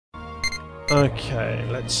Okay,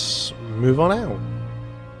 let's move on out.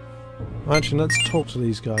 Actually, let's talk to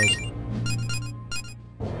these guys.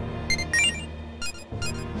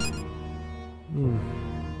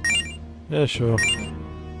 Yeah, sure.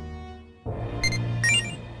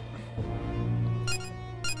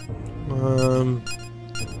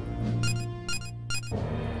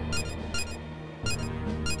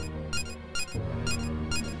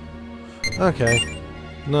 Okay.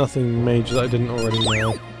 Nothing major that I didn't already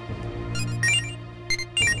know.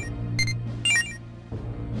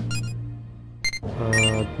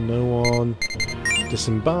 No one.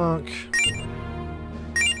 Disembark.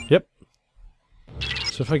 Yep.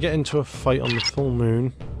 So if I get into a fight on the full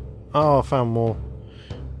moon... Oh, I found more.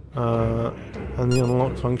 And the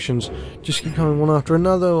unlocked functions just keep coming one after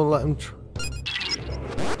another, or let them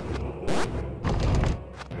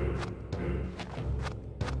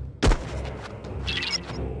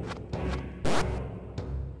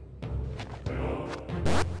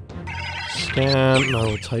scan. I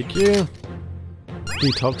will take you.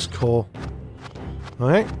 Detox core.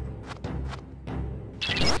 Alright.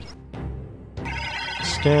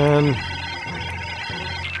 Scan.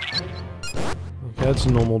 Okay, it's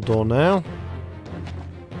a normal door now.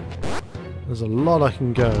 There's a lot I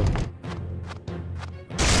can go. I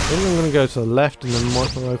think I'm going to go to the left and then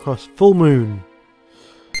work my way across. Full moon.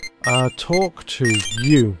 Talk to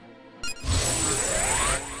you.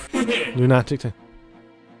 Lunatic.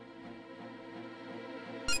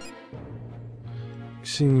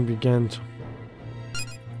 Scene began to...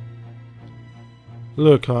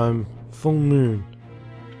 Look, I'm full moon.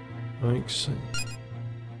 I'm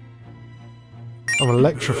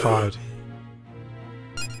electrified.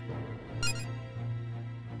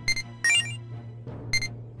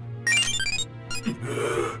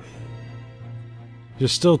 You're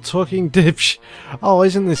still talking, dipsh? Oh,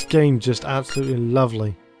 isn't this game just absolutely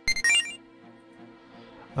lovely?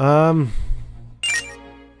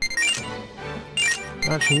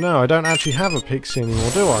 Actually, no, I don't actually have a pixie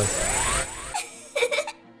anymore, do I?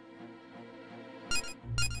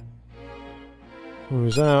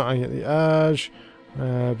 Who's out? I get the urge.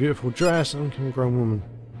 Beautiful dress. I'm a grown woman.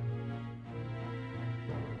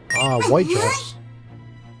 Ah, white dress.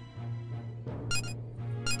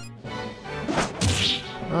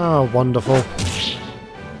 Ah, wonderful.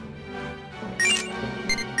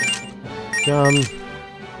 Gun.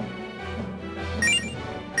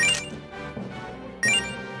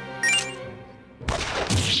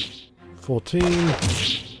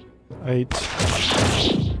 $14, 8,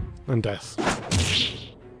 and death.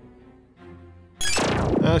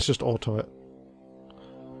 Let's just auto it.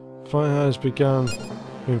 Fight has begun,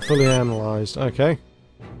 been fully analysed. Okay.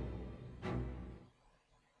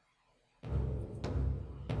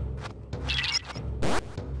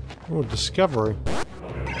 Oh, discovery.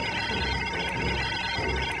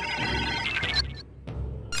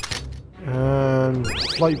 And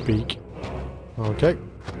flight beak. Okay.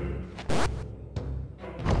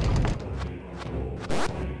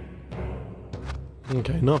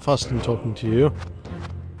 Okay, not fast in talking to you.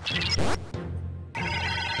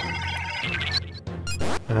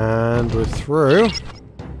 And we're through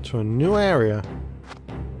to a new area.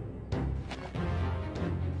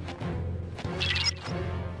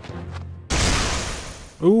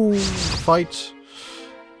 Ooh, fight.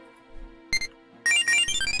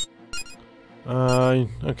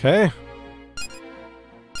 Okay.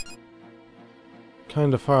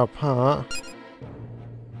 Kind of far apart.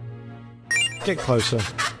 Get closer.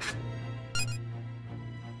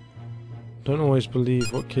 Don't always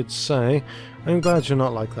believe what kids say. I'm glad you're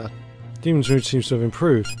not like that. Demon's Root seems to have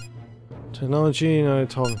improved. Technology, no,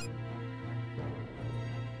 Tom.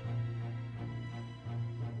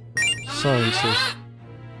 Sciences.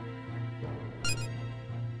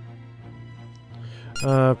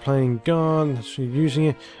 Playing guard, actually using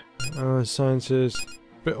it. Sciences,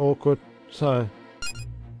 bit awkward. So.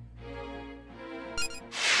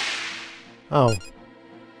 Oh.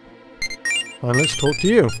 Fine, let's talk to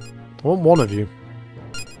you. I want one of you.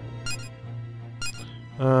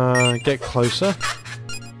 Get closer.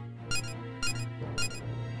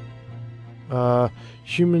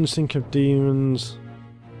 Humans think of demons.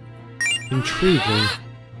 Intriguing.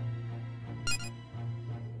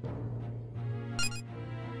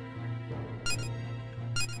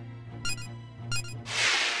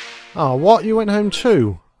 Oh, what? You went home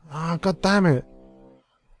too? Oh, god damn it.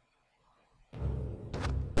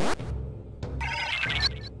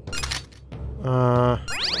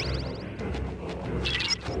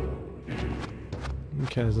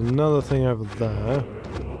 Okay, there's another thing over there.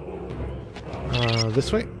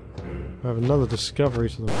 This way. I have another discovery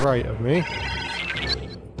to the right of me.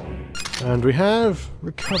 And we have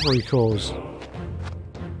recovery cores.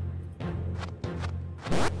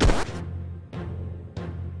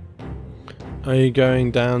 Are you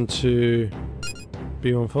going down to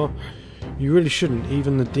B14? You really shouldn't.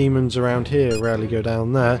 Even the demons around here rarely go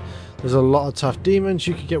down there. There's a lot of tough demons.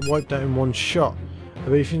 You could get wiped out in one shot.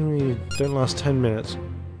 But if you don't last 10 minutes.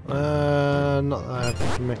 Not that I have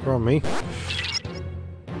fucking mecha on me.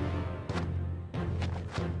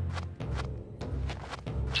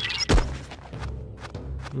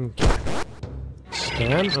 Okay.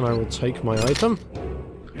 Scan, and I will take my item.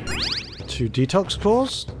 2 detox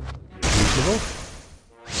cores. Reasonable.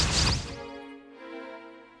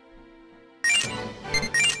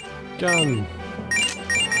 Gun.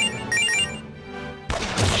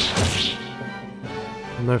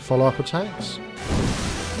 No follow-up attacks.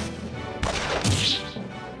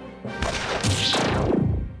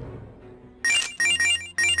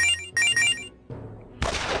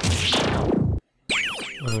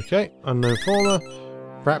 Okay, unknown fauna,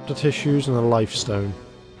 raptor tissues, and a life stone.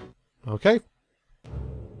 Okay.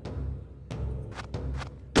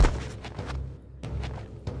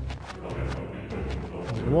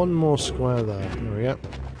 There's one more square there. There we go.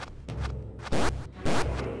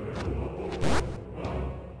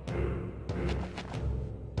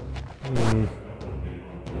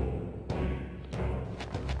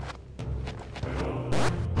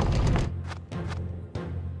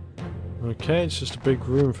 Okay, it's just a big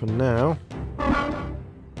room for now.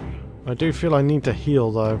 I do feel I need to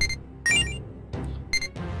heal though.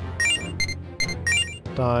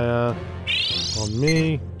 Dire on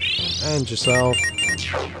me and yourself.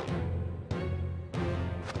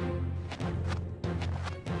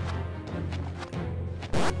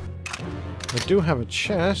 I do have a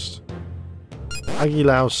chest.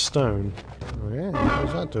 Agilau's stone. Oh yeah, what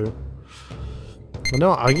does that do? I know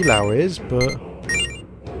what Agilau is, but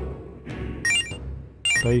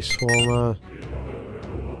base former.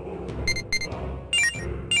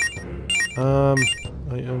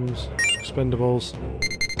 Items, expendables.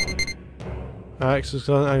 Access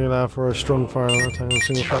to Agilau for a strong fire attack on a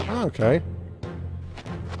single shot. Oh, okay.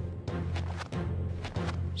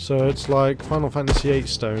 So it's like Final Fantasy VIII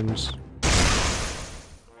stones.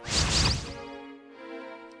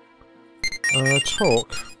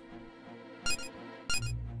 Talk.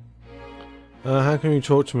 How can you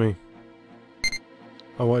talk to me?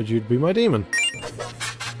 I wanted you to be my demon.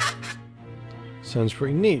 Sounds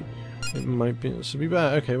pretty neat. It might be to be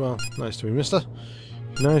bad. Okay, well, nice to be mister.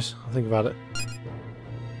 Nice, I'll think about it.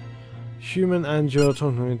 Human and you're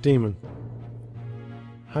talking to a demon.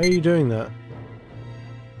 How are you doing that?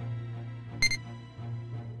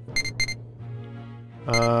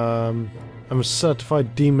 I'm a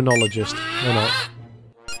certified demonologist. Why not?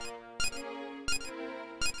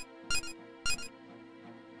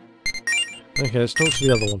 Okay, let's talk to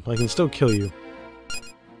the other one. I can still kill you.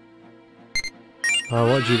 I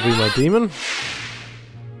want you to be my demon.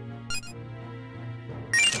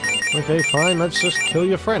 Okay, fine, let's just kill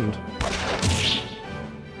your friend.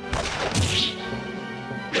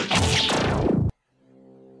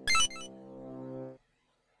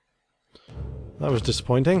 That was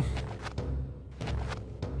disappointing.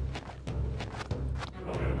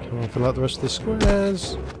 Come on, fill out the rest of the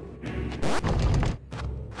squares.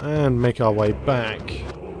 And make our way back.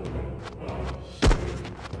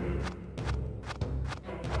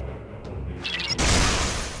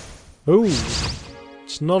 Ooh,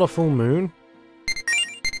 it's not a full moon.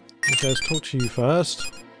 Okay, let's talk to you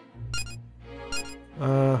first.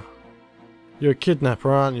 You're a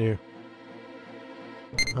kidnapper, aren't you?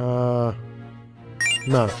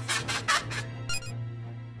 No.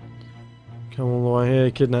 Come all the way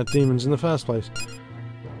here, kidnap demons in the first place.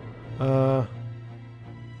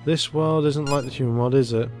 This world isn't like the human world,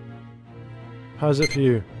 is it? How's it for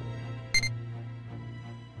you?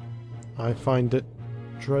 I find it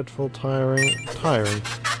dreadful, tiring. I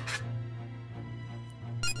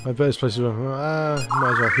bet this place is might as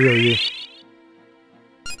well heal you.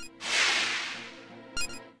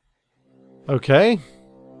 Okay.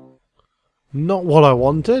 Not what I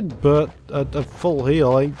wanted, but a full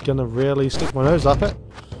heal ain't gonna really stick my nose up it.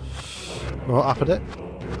 Or up at it.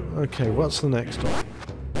 Okay, what's the next one?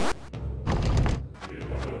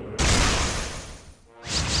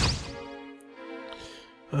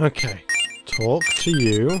 Okay, talk to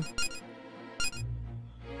you.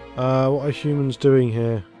 What are humans doing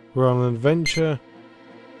here? We're on an adventure.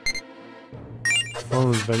 On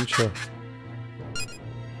an adventure.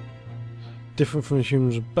 Different from the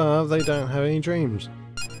humans above, they don't have any dreams.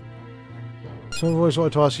 So I've always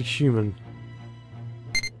wanted to ask a human.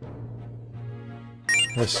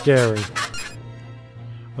 They're scary.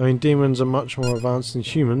 I mean, demons are much more advanced than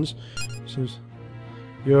humans. Seems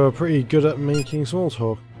you're pretty good at making small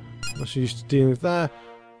talk. Unless you're used to dealing with that.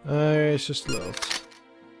 It's just a little...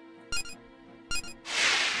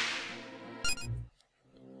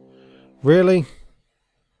 Really?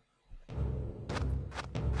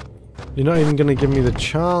 You're not even going to give me the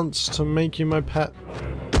chance to make you my pet?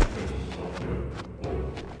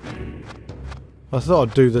 I thought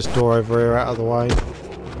I'd do this door over here out of the way.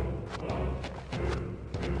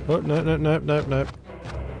 Oh, no, no, no, no, no.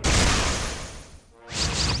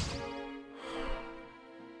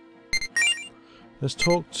 Let's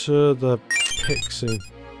talk to the pixie.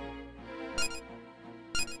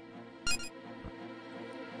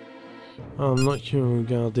 Oh, I'm not human,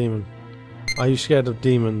 girl, demon. Are you scared of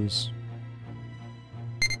demons?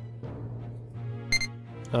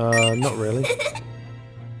 Not really.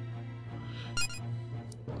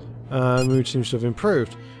 Mood seems to have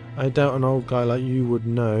improved. I doubt an old guy like you would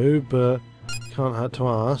know, but can't hurt to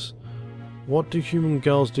ask. What do human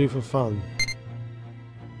girls do for fun?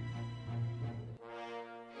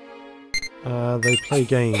 They play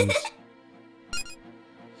games.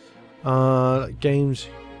 Games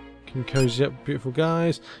can cozy up beautiful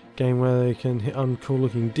guys. Game where they can hit on cool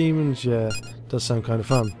looking demons. Yeah, does sound kind of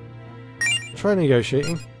fun. Try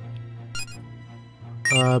negotiating.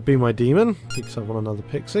 Be my demon, because I want another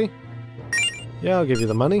pixie. Yeah, I'll give you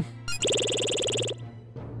the money.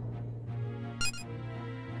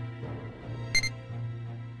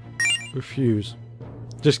 Refuse.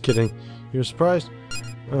 Just kidding. You're surprised?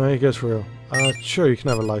 He goes for real. Sure, you can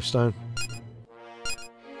have a life stone.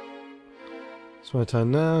 It's my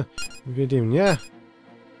turn now. Be a demon, yeah.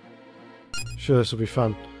 Sure, this will be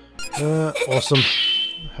fun. Awesome.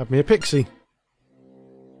 Have me a pixie.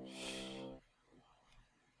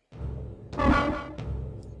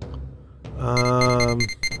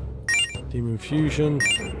 Demon fusion,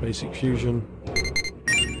 basic fusion,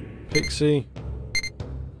 pixie.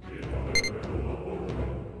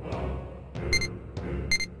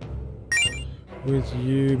 With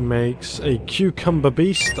you makes a cucumber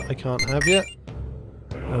beast that I can't have yet,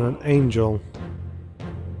 and an angel.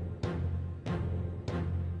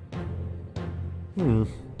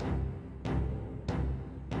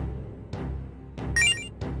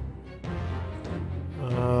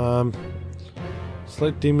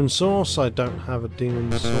 Select demon source. I don't have a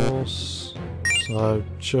demon source, so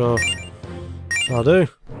sure, I'll do.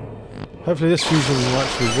 Hopefully this fusion will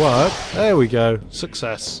actually work. There we go,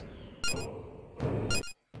 success.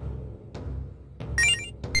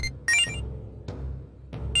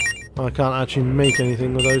 I can't actually make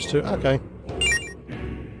anything with those two. Okay.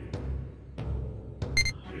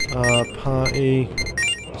 Party,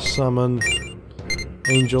 summon,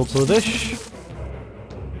 angel to the dish.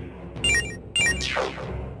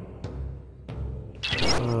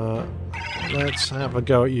 Let's have a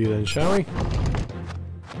go at you then, shall we?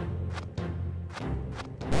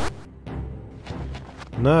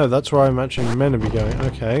 No, that's where I'm actually meant to be going.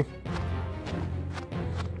 Okay.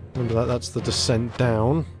 Remember that, that's the descent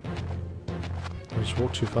down. I just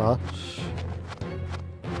walked too far.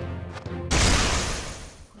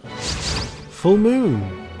 Full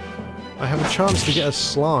moon! I have a chance to get a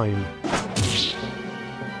slime.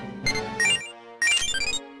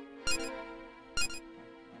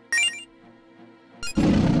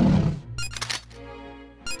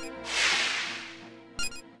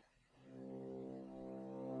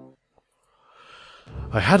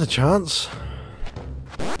 I had a chance.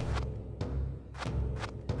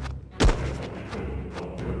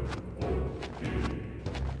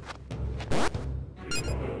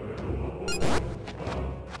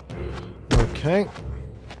 Okay.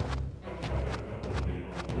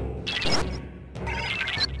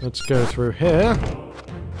 Let's go through here.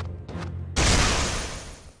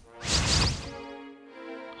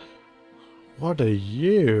 What are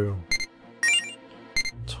you?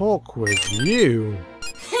 Talk with you.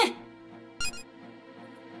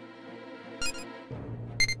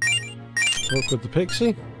 Talk with the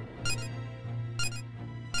pixie.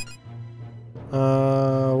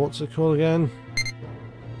 What's it called again?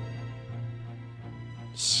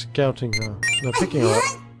 Scouting her. No, picking her up.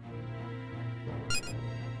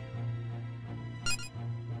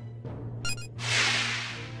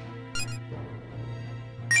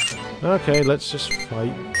 Okay, let's just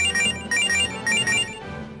fight.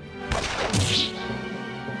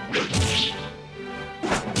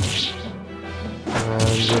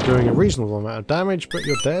 And you're doing a reasonable amount of damage, but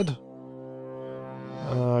you're dead.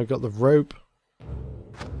 I got the rope.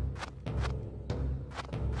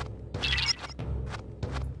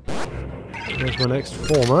 There's my next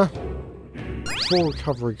former. 4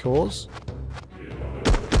 recovery cores.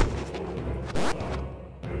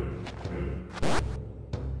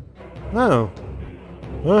 Oh.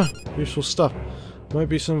 Useful stuff. Might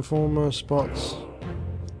be some former spots.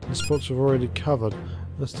 The spots we've already covered.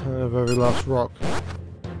 Let's have every last rock.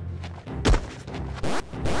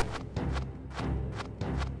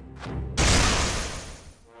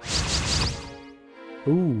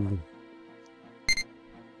 Ooh.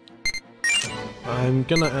 I'm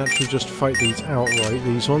gonna actually just fight these outright,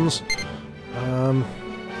 these ones.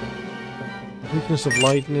 Weakness of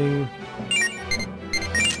lightning.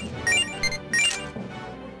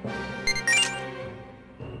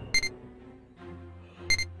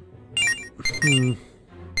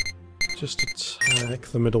 Just attack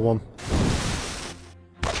the middle one.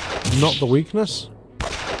 Not the weakness.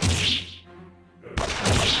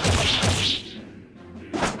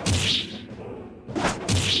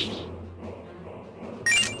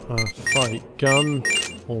 Fight gun.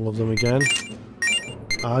 All of them again.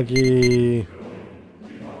 Agi.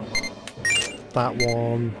 That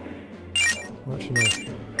one. Actually no.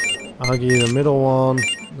 Agi the middle one.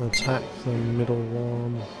 Attack the middle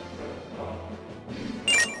one.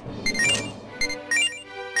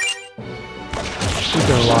 Keep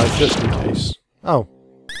going alive just in case. Oh.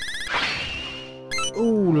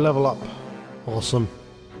 Ooh, level up. Awesome.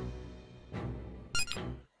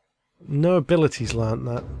 No abilities learnt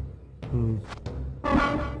that.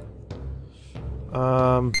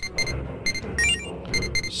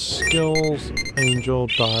 Skills, Angel,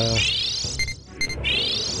 Dire.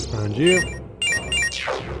 And you.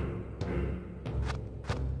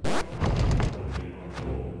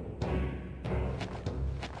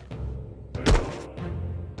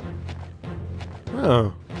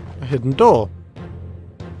 Oh, a hidden door.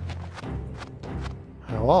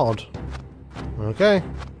 How odd. Okay.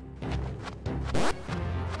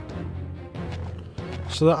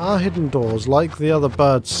 So there are hidden doors, like the other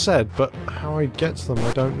birds said, but how I get to them,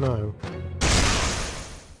 I don't know.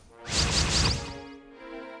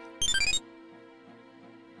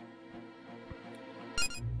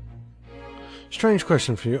 Strange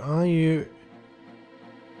question for you. Are you...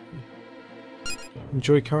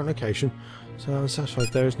 enjoy current location? So I'm satisfied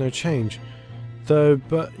there is no change. Though,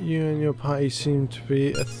 but you and your party seem to be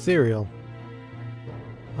ethereal.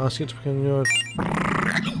 Ask it to become your...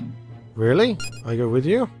 Really? I go with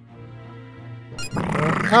you?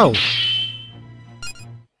 Oh!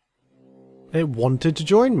 It wanted to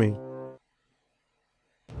join me.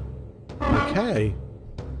 Okay.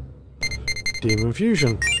 Demon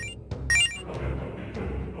fusion.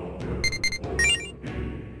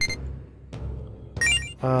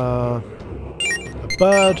 A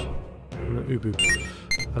bird. And an ubu.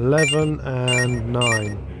 11 and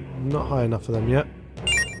 9. Not high enough for them yet.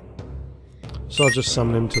 So I'll just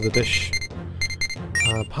summon him to the dish.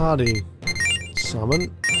 Party.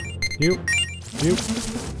 Summon. You.